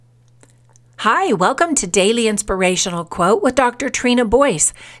Hi, welcome to Daily Inspirational Quote with Dr. Trina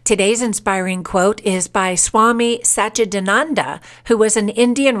Boyce. Today's inspiring quote is by Swami Satchidananda, who was an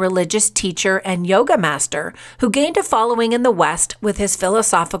Indian religious teacher and yoga master who gained a following in the West with his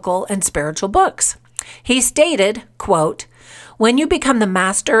philosophical and spiritual books. He stated, quote, "When you become the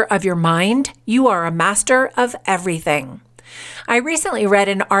master of your mind, you are a master of everything." I recently read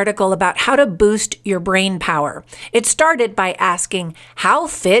an article about how to boost your brain power. It started by asking, how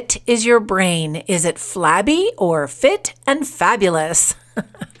fit is your brain? Is it flabby or fit and fabulous?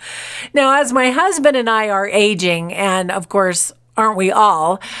 Now, as my husband and I are aging, and of course, aren't we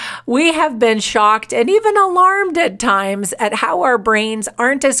all? We have been shocked and even alarmed at times at how our brains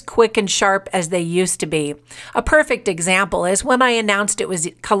aren't as quick and sharp as they used to be. A perfect example is when I announced it was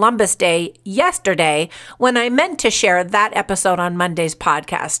Columbus Day yesterday, when I meant to share that episode on Monday's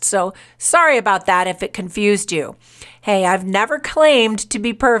podcast. So sorry about that if it confused you. Hey, I've never claimed to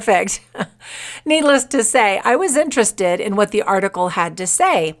be perfect. Needless to say, I was interested in what the article had to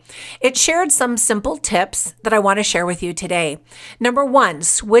say. It shared some simple tips that I want to share with you today. Number one,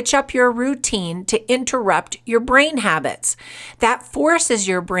 switch up your routine to interrupt your brain habits. That forces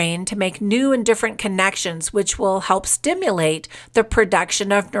your brain to make new and different connections, which will help stimulate the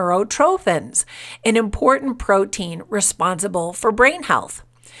production of neurotrophins, an important protein responsible for brain health.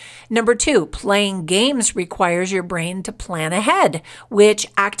 Number two, playing games requires your brain to plan ahead, which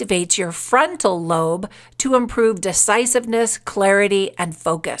activates your frontal lobe to improve decisiveness, clarity, and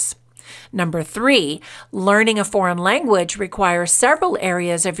focus. Number three, learning a foreign language requires several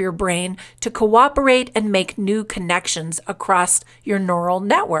areas of your brain to cooperate and make new connections across your neural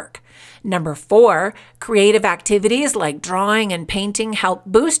network. Number four, creative activities like drawing and painting help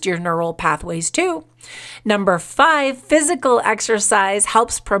boost your neural pathways too. Number five, physical exercise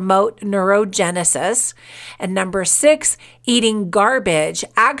helps promote neurogenesis. And number six, eating garbage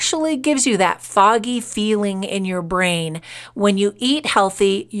actually gives you that foggy feeling in your brain. When you eat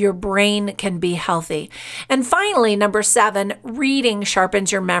healthy, your brain can be healthy. And finally, number seven, reading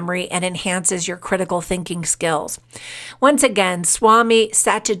sharpens your memory and enhances your critical thinking skills. Once again, Swami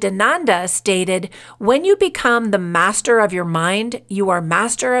Satchidananda stated, "When you become the master of your mind, you are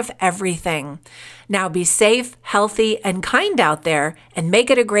master of everything." Now be safe, healthy, and kind out there, and make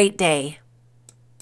it a great day.